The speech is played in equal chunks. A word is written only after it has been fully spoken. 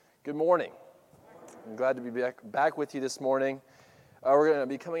Good morning. I'm glad to be back with you this morning. We're going to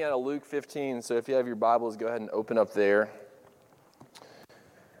be coming out of Luke 15, so if you have your Bibles, go ahead and open up there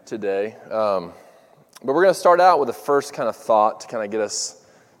today. But we're going to start out with the first kind of thought to kind of get us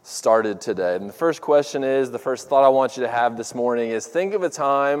started today. And the first thought I want you to have this morning is, think of a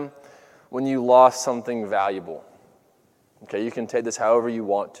time when you lost something valuable. Okay, you can take this however you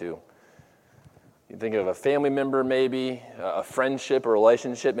want to. You think of a family member, maybe, a friendship, a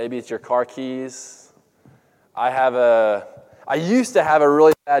relationship, maybe it's your car keys. I used to have a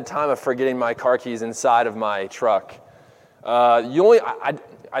really bad time of forgetting my car keys inside of my truck. I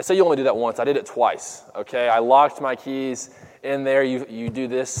say you only do that once. I did it twice, okay? I locked my keys in there. You do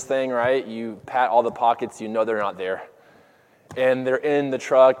this thing, right? You pat all the pockets. You know they're not there. And they're in the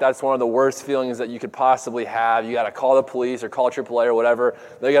truck. That's one of the worst feelings that you could possibly have. You got to call the police or call AAA or whatever.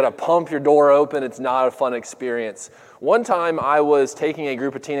 They got to pump your door open. It's not a fun experience. One time I was taking a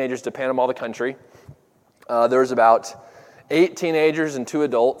group of teenagers to Panama, the country. There was about 8 teenagers and 2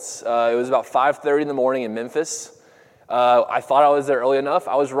 adults. It was about 5:30 in the morning in Memphis. I thought I was there early enough.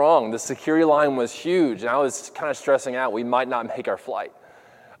 I was wrong. The security line was huge, and I was kind of stressing out. We might not make our flight.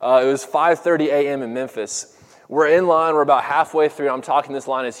 It was 5:30 a.m. in Memphis. We're in line. We're about halfway through. I'm talking, this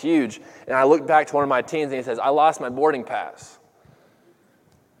line is huge. And I look back to one of my teens, and he says, "I lost my boarding pass."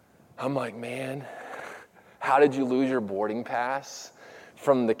 I'm like, man, how did you lose your boarding pass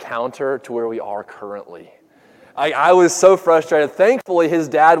from the counter to where we are currently? I was so frustrated. Thankfully, his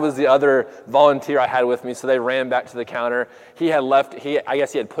dad was the other volunteer I had with me, so they ran back to the counter. He had left. I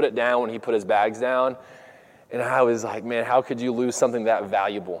guess he had put it down when he put his bags down. And I was like, man, how could you lose something that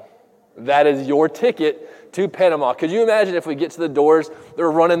valuable? That is your ticket to Panama. Could you imagine if we get to the doors, they're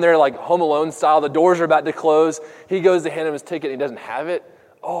running there like Home Alone style, the doors are about to close, he goes to hand him his ticket and he doesn't have it?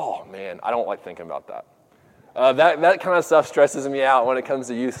 Oh, man, I don't like thinking about that. That kind of stuff stresses me out when it comes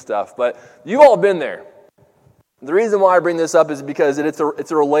to youth stuff, but you've all been there. The reason why I bring this up is because it's a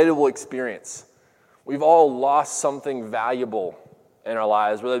relatable experience. We've all lost something valuable in our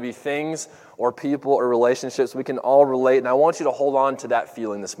lives, whether it be things or people or relationships. We can all relate, and I want you to hold on to that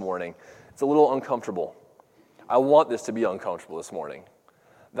feeling this morning. It's a little uncomfortable. I want this to be uncomfortable this morning.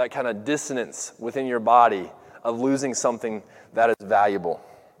 That kind of dissonance within your body of losing something that is valuable.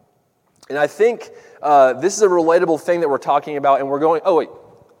 And I think this is a relatable thing that we're talking about, and we're going,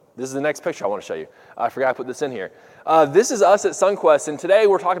 this is the next picture I want to show you. I forgot to put this in here. This is us at Sunquest, and today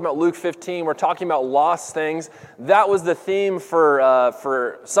we're talking about Luke 15. We're talking about lost things. That was the theme for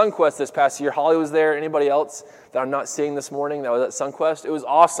Sunquest this past year. Holly was there. Anybody else that I'm not seeing this morning that was at Sunquest? It was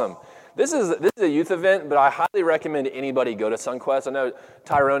awesome. This is a youth event, but I highly recommend anybody go to Sunquest. I know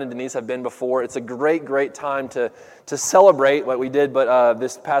Tyrone and Denise have been before. It's a great time to celebrate what we did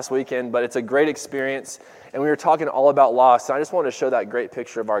this past weekend, but it's a great experience. And we were talking all about loss. And I just wanted to show that great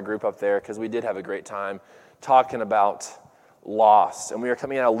picture of our group up there because we did have a great time talking about loss. And we are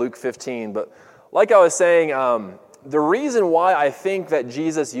coming out of Luke 15. But like I was saying, the reason why I think that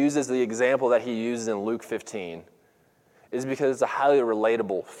Jesus uses the example that he uses in Luke 15 is because it's a highly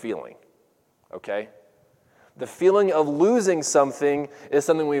relatable feeling. Okay? The feeling of losing something is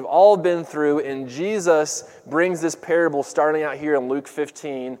something we've all been through, and Jesus brings this parable starting out here in Luke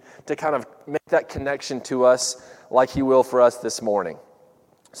 15 to kind of make that connection to us like he will for us this morning.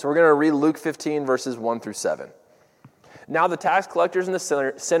 So we're going to read Luke 15, verses 1 through 7. Now the tax collectors and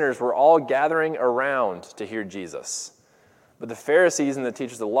the sinners were all gathering around to hear Jesus. But the Pharisees and the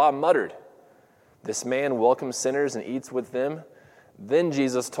teachers of the law muttered, "This man welcomes sinners and eats with them." Then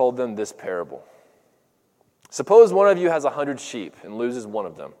Jesus told them this parable. Suppose one of you has 100 sheep and loses one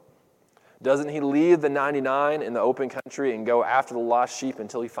of them. Doesn't he leave the 99 in the open country and go after the lost sheep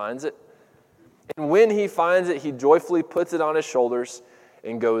until he finds it? And when he finds it, he joyfully puts it on his shoulders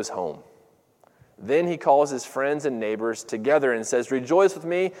and goes home. Then he calls his friends and neighbors together and says, "Rejoice with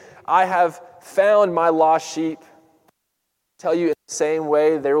me, I have found my lost sheep." I tell you, in the same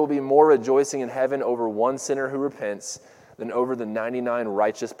way, there will be more rejoicing in heaven over one sinner who repents than over the 99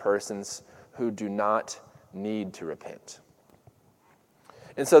 righteous persons who do not need to repent.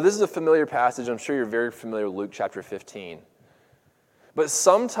 And so this is a familiar passage. I'm sure you're very familiar with Luke chapter 15. But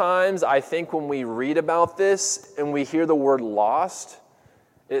sometimes I think when we read about this and we hear the word lost,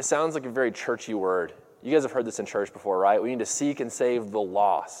 it sounds like a very churchy word. You guys have heard this in church before, right? We need to seek and save the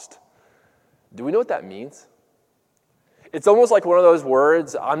lost. Do we know what that means? It's almost like one of those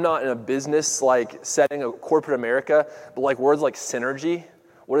words. I'm not in a business like setting of corporate America, but like words like synergy.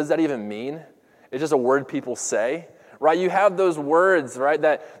 What does that even mean? It's just a word people say, right? You have those words, right,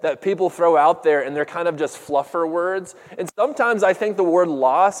 that people throw out there, and they're kind of just fluffer words. And sometimes I think the word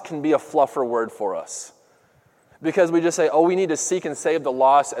loss can be a fluffer word for us. Because we just say, oh, we need to seek and save the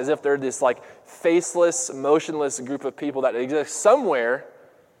lost as if they're this like faceless, motionless group of people that exist somewhere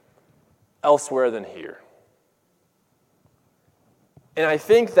elsewhere than here. And I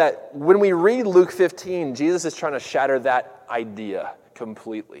think that when we read Luke 15, Jesus is trying to shatter that idea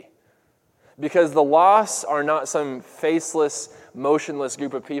completely. Because the lost are not some faceless, motionless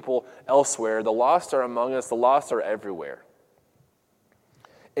group of people elsewhere. The lost are among us. The lost are everywhere.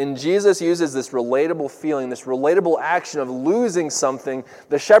 And Jesus uses this relatable feeling, this relatable action of losing something,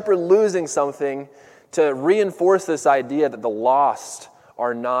 the shepherd losing something, to reinforce this idea that the lost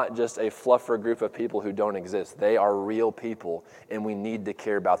are not just a fluffer group of people who don't exist. They are real people, and we need to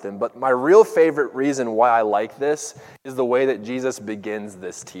care about them. But my real favorite reason why I like this is the way that Jesus begins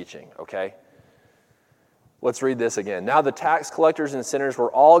this teaching, okay? Let's read this again. Now the tax collectors and sinners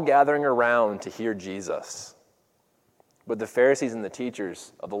were all gathering around to hear Jesus. But the Pharisees and the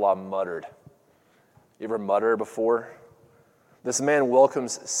teachers of the law muttered. You ever mutter before? This man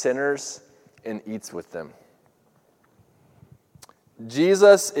welcomes sinners and eats with them.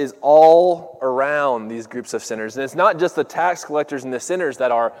 Jesus is all around these groups of sinners. And it's not just the tax collectors and the sinners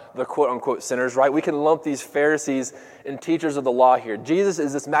that are the quote-unquote sinners, right? We can lump these Pharisees and teachers of the law here. Jesus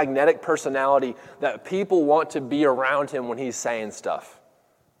is this magnetic personality that people want to be around him when he's saying stuff.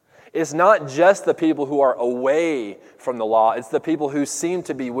 It's not just the people who are away from the law. It's the people who seem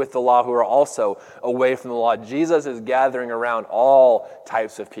to be with the law who are also away from the law. Jesus is gathering around all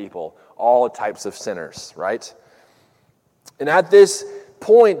types of people, all types of sinners, right? And at this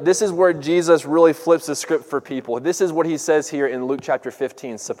point, this is where Jesus really flips the script for people. This is what he says here in Luke chapter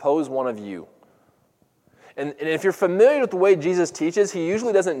 15. Suppose one of you. And if you're familiar with the way Jesus teaches, he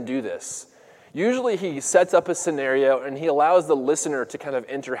usually doesn't do this. Usually he sets up a scenario and he allows the listener to kind of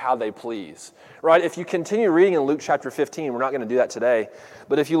enter how they please, right? If you continue reading in Luke chapter 15, we're not going to do that today,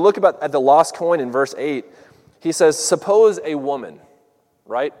 but if you look at the lost coin in verse 8, he says, suppose a woman,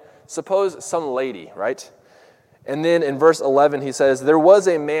 right? Suppose some lady, right? And then in verse 11, he says, there was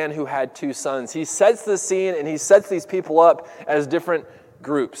a man who had 2 sons. He sets the scene and he sets these people up as different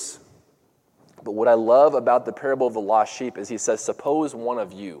groups. But what I love about the parable of the lost sheep is he says, suppose one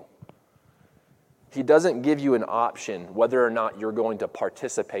of you. He doesn't give you an option whether or not you're going to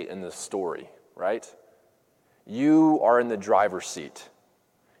participate in this story, right? You are in the driver's seat.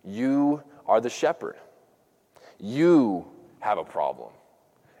 You are the shepherd. You have a problem.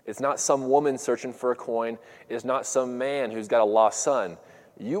 It's not some woman searching for a coin. It's not some man who's got a lost son.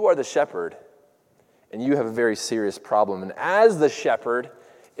 You are the shepherd, and you have a very serious problem. And as the shepherd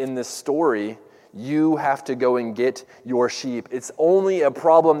in this story, you have to go and get your sheep. It's only a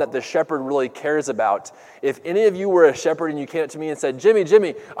problem that the shepherd really cares about. If any of you were a shepherd and you came up to me and said,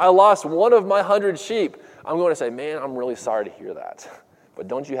 Jimmy, I lost one of my 100 sheep, I'm going to say, man, I'm really sorry to hear that. But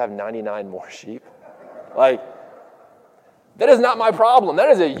don't you have 99 more sheep? Like, that is not my problem. That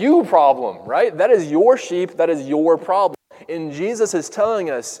is a you problem, right? That is your sheep. That is your problem. And Jesus is telling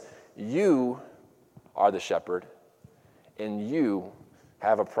us, you are the shepherd, and you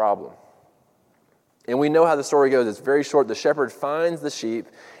have a problem. And we know how the story goes. It's very short. The shepherd finds the sheep,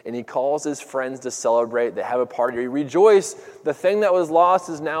 and he calls his friends to celebrate. They have a party. Rejoice. The thing that was lost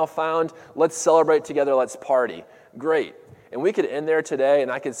is now found. Let's celebrate together. Let's party. Great. And we could end there today,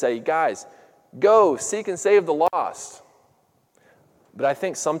 and I could say, guys, go seek and save the lost. But I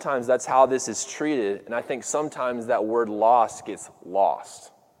think sometimes that's how this is treated, and I think sometimes that word lost gets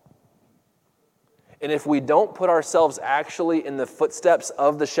lost. And if we don't put ourselves actually in the footsteps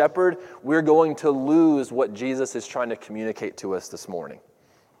of the shepherd, we're going to lose what Jesus is trying to communicate to us this morning.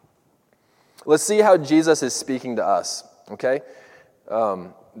 Let's see how Jesus is speaking to us, okay?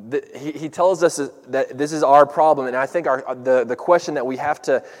 He tells us that this is our problem, and I think the question that we have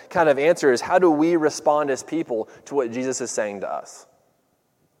to kind of answer is, how do we respond as people to what Jesus is saying to us?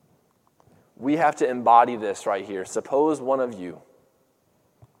 We have to embody this right here. Suppose one of you.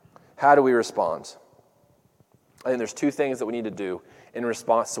 How do we respond? I think there's 2 things that we need to do in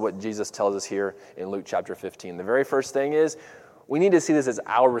response to what Jesus tells us here in Luke chapter 15. The very first thing is we need to see this as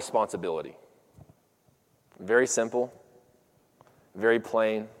our responsibility. Very simple, very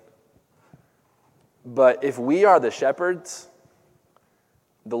plain. But if we are the shepherds,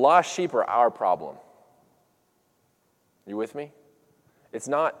 the lost sheep are our problem. You with me? It's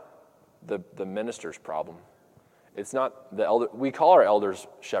not the minister's problem. It's not the elder. We call our elders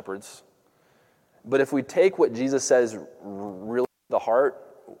shepherds. But if we take what Jesus says really to the heart,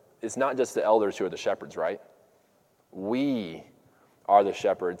 it's not just the elders who are the shepherds, right? We are the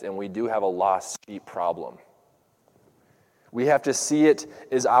shepherds, and we do have a lost sheep problem. We have to see it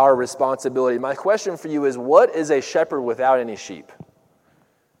as our responsibility. My question for you is, what is a shepherd without any sheep?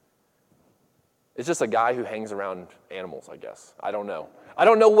 It's just a guy who hangs around animals, I guess. I don't know. I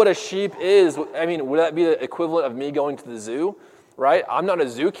don't know what a sheep is. I mean, would that be the equivalent of me going to the zoo, right? I'm not a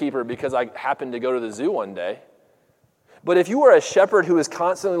zookeeper because I happened to go to the zoo one day. But if you were a shepherd who is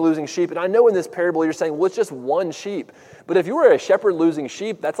constantly losing sheep, and I know in this parable you're saying, well, it's just one sheep. But if you were a shepherd losing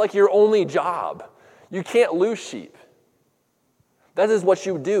sheep, that's like your only job. You can't lose sheep. That is what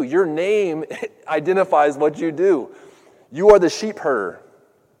you do. Your name identifies what you do. You are the sheep herder.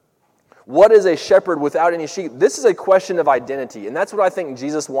 What is a shepherd without any sheep? This is a question of identity, and that's what I think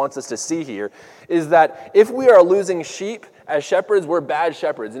Jesus wants us to see here, is that if we are losing sheep as shepherds, we're bad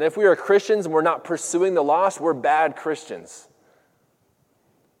shepherds. And if we are Christians and we're not pursuing the lost, we're bad Christians.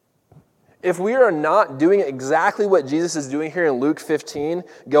 If we are not doing exactly what Jesus is doing here in Luke 15,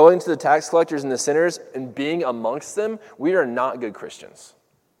 going to the tax collectors and the sinners and being amongst them, we are not good Christians.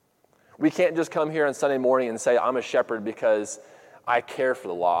 We can't just come here on Sunday morning and say, I'm a shepherd because I care for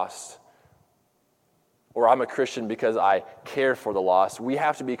the lost, or I'm a Christian because I care for the lost. We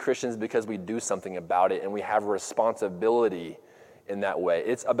have to be Christians because we do something about it, and we have a responsibility in that way.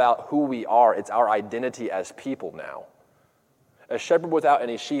 It's about who we are. It's our identity as people now. A shepherd without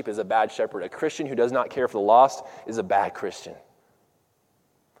any sheep is a bad shepherd. A Christian who does not care for the lost is a bad Christian.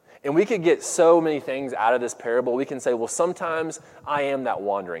 And we could get so many things out of this parable. We can say, well, sometimes I am that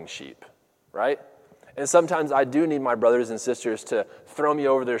wandering sheep, right? And sometimes I do need my brothers and sisters to throw me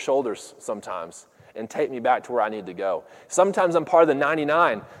over their shoulders sometimes and take me back to where I need to go. Sometimes I'm part of the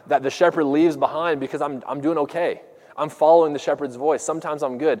 99 that the shepherd leaves behind because I'm doing okay. I'm following the shepherd's voice. Sometimes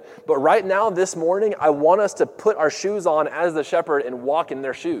I'm good. But right now, this morning, I want us to put our shoes on as the shepherd and walk in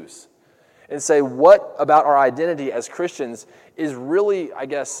their shoes and say, what about our identity as Christians is really, I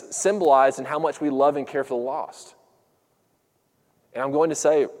guess, symbolized in how much we love and care for the lost. And I'm going to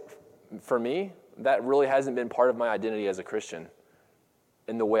say, for me, that really hasn't been part of my identity as a Christian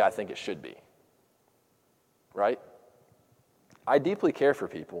in the way I think it should be. Right? I deeply care for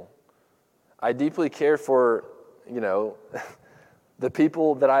people. I deeply care for, the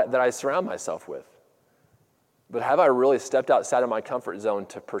people that I surround myself with. But have I really stepped outside of my comfort zone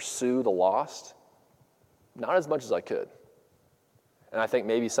to pursue the lost? Not as much as I could. And I think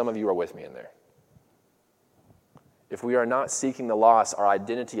maybe some of you are with me in there. If we are not seeking the lost, our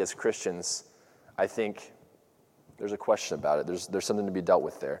identity as Christians, I think there's a question about it. There's something to be dealt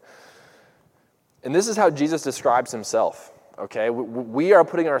with there. And this is how Jesus describes himself, okay? We are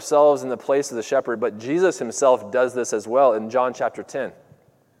putting ourselves in the place of the shepherd, but Jesus himself does this as well in John chapter 10.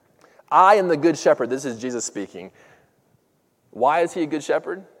 I am the good shepherd. This is Jesus speaking. Why is he a good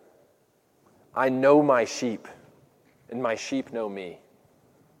shepherd? I know my sheep, and my sheep know me.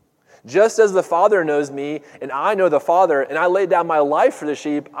 Just as the Father knows me, and I know the Father, and I lay down my life for the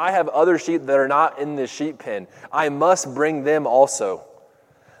sheep, I have other sheep that are not in the sheep pen. I must bring them also.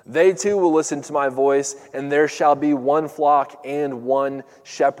 They too will listen to my voice, and there shall be one flock and one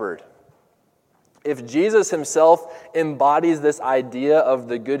shepherd. If Jesus himself embodies this idea of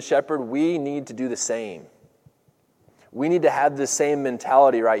the good shepherd, we need to do the same. We need to have the same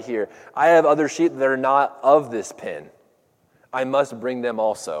mentality right here. I have other sheep that are not of this pen. I must bring them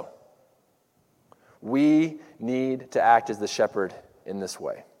also. We need to act as the shepherd in this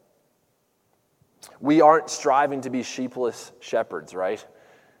way. We aren't striving to be sheepless shepherds, right?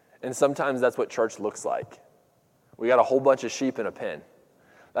 And sometimes that's what church looks like. We got a whole bunch of sheep in a pen.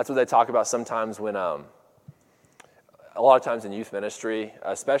 That's what they talk about sometimes when, a lot of times in youth ministry,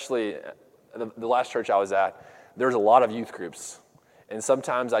 especially the last church I was at, there's a lot of youth groups. And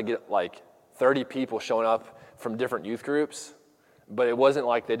sometimes I get like 30 people showing up from different youth groups, but it wasn't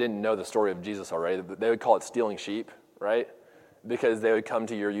like they didn't know the story of Jesus already. They would call it stealing sheep, right? Because they would come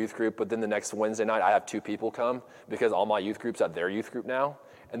to your youth group, but then the next Wednesday night I have 2 people come because all my youth group's at their youth group now,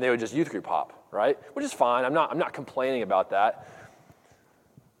 and they would just youth group hop, right? Which is fine. I'm not complaining about that.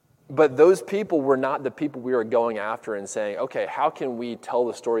 But those people were not the people we were going after and saying, okay, how can we tell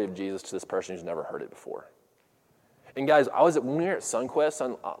the story of Jesus to this person who's never heard it before? And guys, when we were at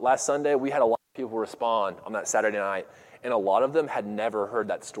SunQuest last Sunday, we had a lot of people respond on that Saturday night, and a lot of them had never heard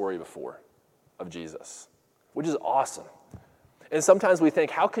that story before of Jesus, which is awesome. And sometimes we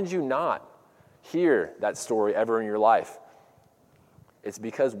think, how could you not hear that story ever in your life? It's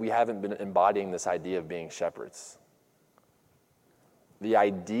because we haven't been embodying this idea of being shepherds. The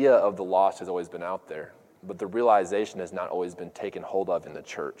idea of the lost has always been out there, but the realization has not always been taken hold of in the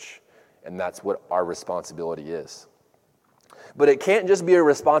church, and that's what our responsibility is. But it can't just be a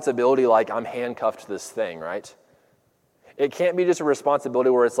responsibility like I'm handcuffed to this thing, right? It can't be just a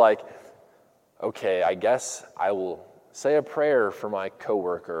responsibility where it's like, okay, I guess I will say a prayer for my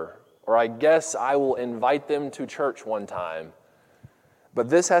coworker, or I guess I will invite them to church one time. But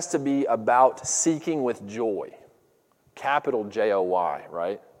this has to be about seeking with joy. Capital Joy,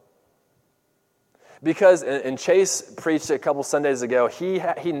 right? Because, and Chase preached a couple Sundays ago, he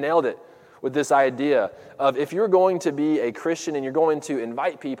nailed it with this idea of if you're going to be a Christian and you're going to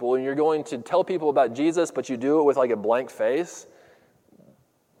invite people and you're going to tell people about Jesus, but you do it with like a blank face,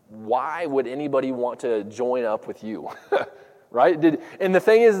 why would anybody want to join up with you? Right? And the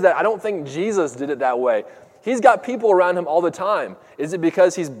thing is that I don't think Jesus did it that way. He's got people around him all the time. Is it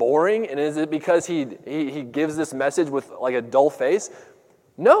because he's boring? And is it because he gives this message with like a dull face?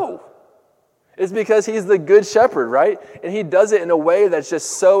 No. It's because he's the good shepherd, right? And he does it in a way that's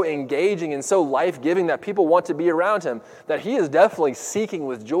just so engaging and so life-giving that people want to be around him, that he is definitely seeking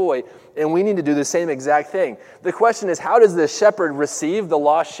with joy, and we need to do the same exact thing. The question is, how does the shepherd receive the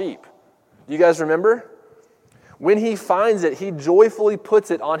lost sheep? Do you guys remember? When he finds it, he joyfully puts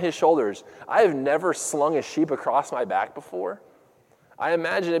it on his shoulders. I have never slung a sheep across my back before. I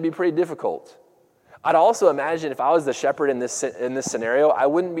imagine it'd be pretty difficult. I'd also imagine if I was the shepherd in this scenario, I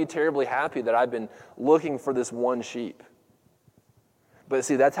wouldn't be terribly happy that I've been looking for this one sheep. But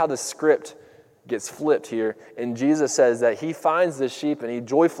see, that's how the script gets flipped here. And Jesus says that he finds this sheep and he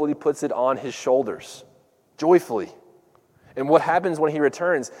joyfully puts it on his shoulders. Joyfully. And what happens when he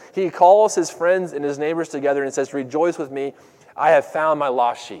returns? He calls his friends and his neighbors together and says, "Rejoice with me, I have found my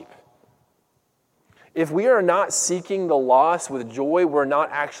lost sheep." If we are not seeking the lost with joy, we're not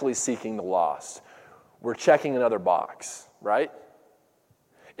actually seeking the lost. We're checking another box, right?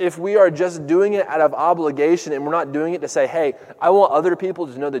 If we are just doing it out of obligation and we're not doing it to say, hey, I want other people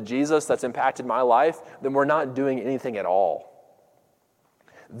to know the Jesus that's impacted my life, then we're not doing anything at all.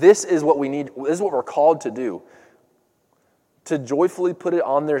 This is what we need. This is what we're called to do. To joyfully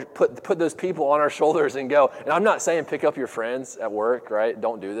put those people on our shoulders and go. And I'm not saying pick up your friends at work, right?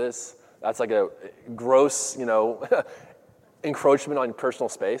 Don't do this. That's like a gross, encroachment on personal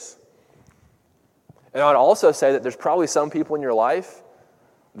space. And I'd also say that there's probably some people in your life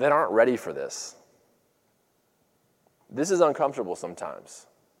that aren't ready for this. This is uncomfortable sometimes,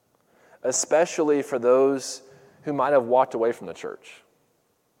 especially for those who might have walked away from the church,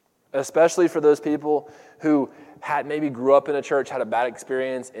 especially for those people who maybe grew up in a church, had a bad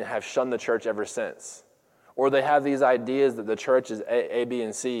experience, and have shunned the church ever since. Or they have these ideas that the church is A, B,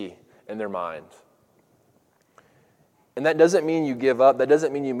 and C in their mind. And that doesn't mean you give up. That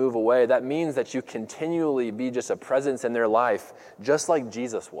doesn't mean you move away. That means that you continually be just a presence in their life, just like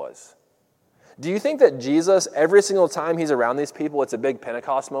Jesus was. Do you think that Jesus, every single time he's around these people, it's a big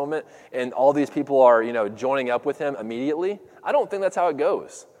Pentecost moment, and all these people are, joining up with him immediately? I don't think that's how it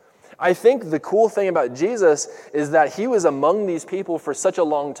goes. I think the cool thing about Jesus is that he was among these people for such a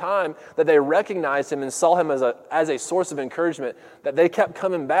long time that they recognized him and saw him as a source of encouragement, that they kept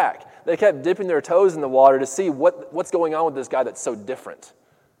coming back. They kept dipping their toes in the water to see what's going on with this guy that's so different.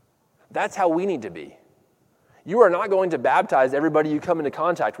 That's how we need to be. You are not going to baptize everybody you come into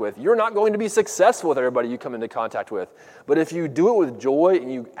contact with. You're not going to be successful with everybody you come into contact with. But if you do it with joy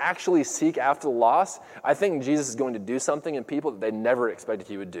and you actually seek after the lost, I think Jesus is going to do something in people that they never expected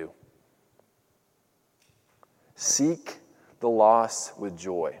he would do. Seek the lost with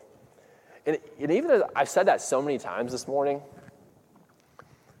joy. And even as I've said that so many times this morning,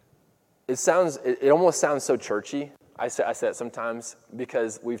 it almost sounds so churchy. I say it sometimes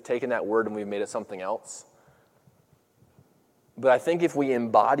because we've taken that word and we've made it something else. But I think if we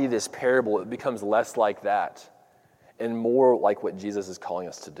embody this parable, it becomes less like that and more like what Jesus is calling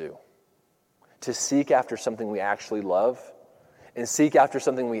us to do. To seek after something we actually love and seek after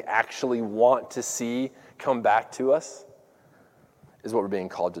something we actually want to see come back to us is what we're being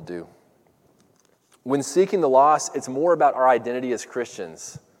called to do. When seeking the lost, it's more about our identity as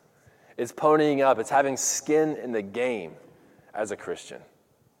Christians. It's ponying up. It's having skin in the game as a Christian.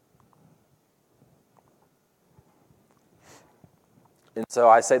 And so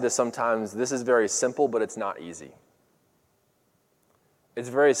I say this sometimes, this is very simple, but it's not easy. It's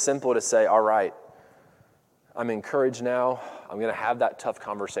very simple to say, all right, I'm encouraged now. I'm going to have that tough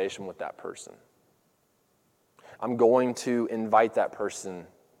conversation with that person. I'm going to invite that person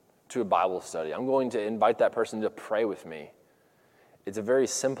to a Bible study. I'm going to invite that person to pray with me. It's a very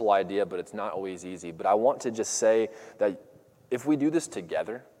simple idea, but it's not always easy. But I want to just say that if we do this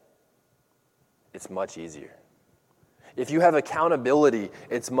together, it's much easier. If you have accountability,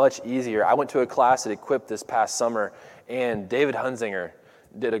 it's much easier. I went to a class at Equip this past summer, and David Hunzinger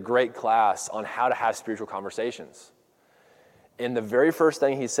did a great class on how to have spiritual conversations. And the very first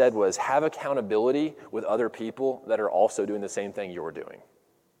thing he said was, have accountability with other people that are also doing the same thing you're doing.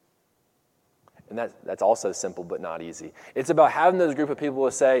 And that's also simple but not easy. It's about having those group of people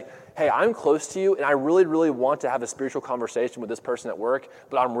to say, hey, I'm close to you, and I really, really want to have a spiritual conversation with this person at work,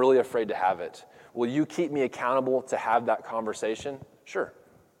 but I'm really afraid to have it. Will you keep me accountable to have that conversation? Sure.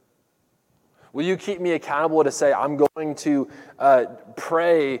 Will you keep me accountable to say, I'm going to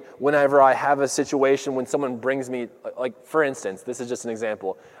pray whenever I have a situation when someone brings me, like for instance, this is just an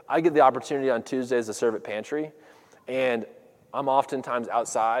example. I get the opportunity on Tuesdays to serve at Pantry, and I'm oftentimes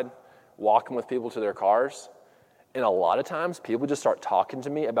outside walking with people to their cars, and a lot of times people just start talking to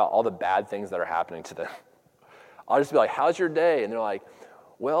me about all the bad things that are happening to them. I'll just be like, how's your day? And they're like,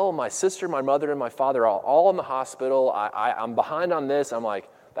 well, my sister, my mother, and my father are all in the hospital. I'm behind on this. I'm like,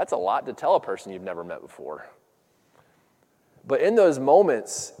 that's a lot to tell a person you've never met before. But in those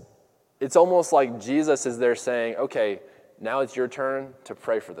moments, it's almost like Jesus is there saying, okay, now it's your turn to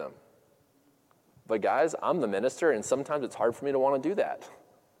pray for them. But guys, I'm the minister, and sometimes it's hard for me to want to do that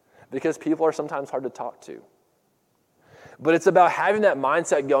because people are sometimes hard to talk to. But it's about having that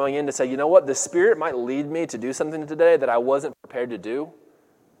mindset going in to say, you know what, the Spirit might lead me to do something today that I wasn't prepared to do.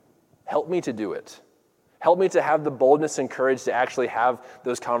 Help me to do it. Help me to have the boldness and courage to actually have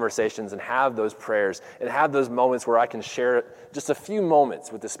those conversations and have those prayers and have those moments where I can share just a few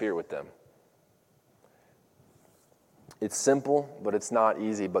moments with the Spirit with them. It's simple, but it's not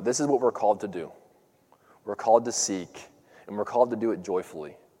easy. But this is what we're called to do. We're called to seek, and we're called to do it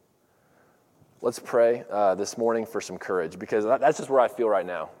joyfully. Let's pray this morning for some courage, because that's just where I feel right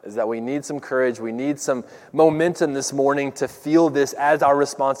now, is that we need some courage. We need some momentum this morning to feel this as our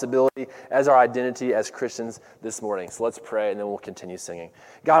responsibility, as our identity as Christians this morning. So let's pray, and then we'll continue singing.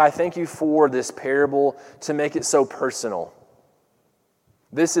 God, I thank you for this parable to make it so personal.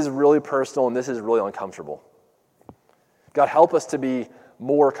 This is really personal, and this is really uncomfortable. God, help us to be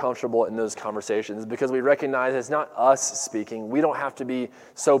more comfortable in those conversations, because we recognize it's not us speaking. We don't have to be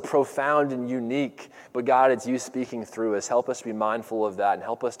so profound and unique, but God, it's you speaking through us. Help us to be mindful of that, and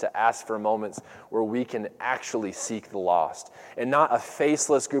help us to ask for moments where we can actually seek the lost, and not a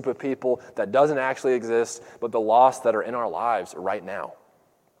faceless group of people that doesn't actually exist, but the lost that are in our lives right now.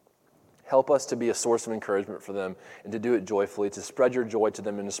 Help us to be a source of encouragement for them, and to do it joyfully, to spread your joy to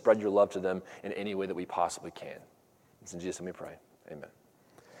them, and to spread your love to them in any way that we possibly can. It's in Jesus' name we pray. Amen.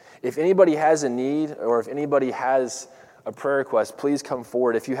 If anybody has a need, or if anybody has a prayer request, please come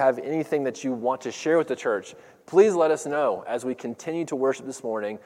forward. If you have anything that you want to share with the church, please let us know as we continue to worship this morning.